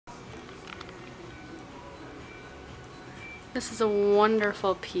This is a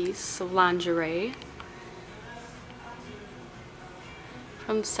wonderful piece of lingerie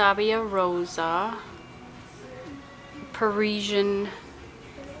from Sabbia Rosa Parisian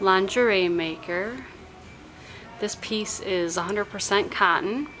lingerie maker. This piece is 100%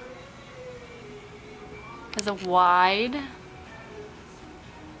 cotton. Has a wide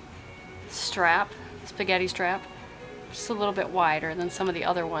strap, spaghetti strap, just a little bit wider than some of the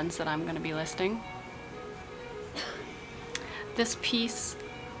other ones that I'm going to be listing. This piece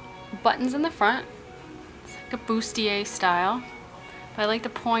buttons in the front. It's like a bustier style. But I like to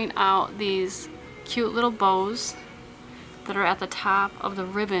point out these cute little bows that are at the top of the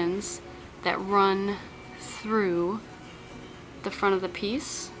ribbons that run through the front of the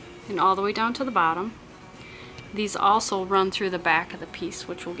piece and all the way down to the bottom. These also run through the back of the piece,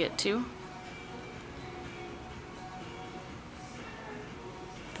 which we'll get to.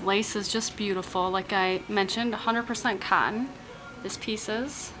 The lace is just beautiful. Like I mentioned, 100% cotton. This piece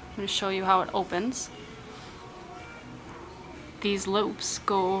is. I'm going to show you how it opens. These loops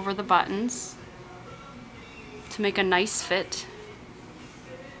go over the buttons to make a nice fit.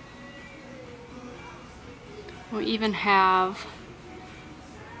 We even have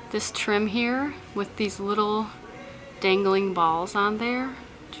this trim here with these little dangling balls on there.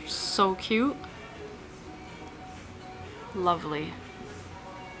 Which are so cute. Lovely.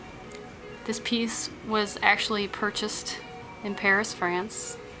 This piece was actually purchased in Paris,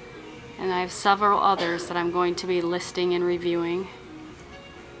 France, and I have several others that I'm going to be listing and reviewing.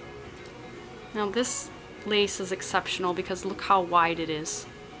 Now this lace is exceptional because look how wide it is.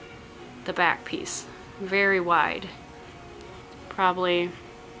 The back piece, very wide, probably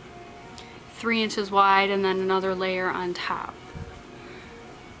 3 inches wide, and then another layer on top.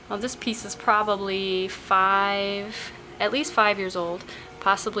 Now this piece is probably at least 5 years old,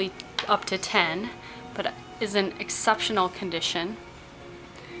 possibly up to 10, but is in exceptional condition.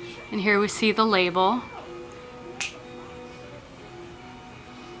 And here we see the label.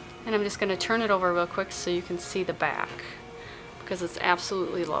 And I'm just going to turn it over real quick so you can see the back, because it's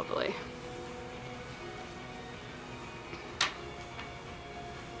absolutely lovely.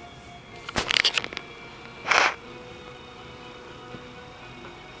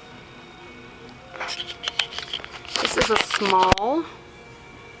 This is a small,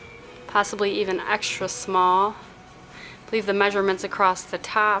 possibly even extra small. I believe the measurements across the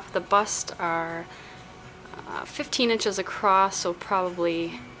top, the bust, are 15 inches across, so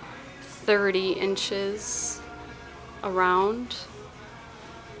probably 30 inches around.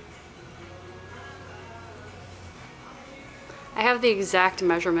 I have the exact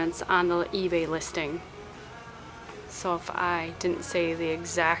measurements on the eBay listing, so if I didn't say the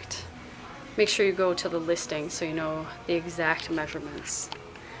exact, make sure you go to the listing so you know the exact measurements.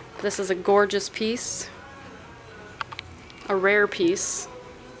 This is a gorgeous piece, a rare piece,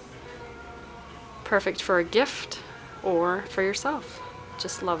 perfect for a gift or for yourself.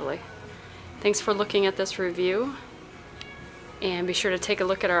 Just lovely. Thanks for looking at this review, and be sure to take a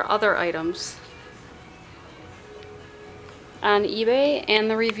look at our other items on eBay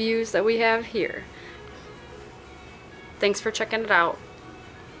and the reviews that we have here. Thanks for checking it out.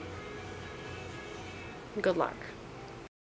 Good luck.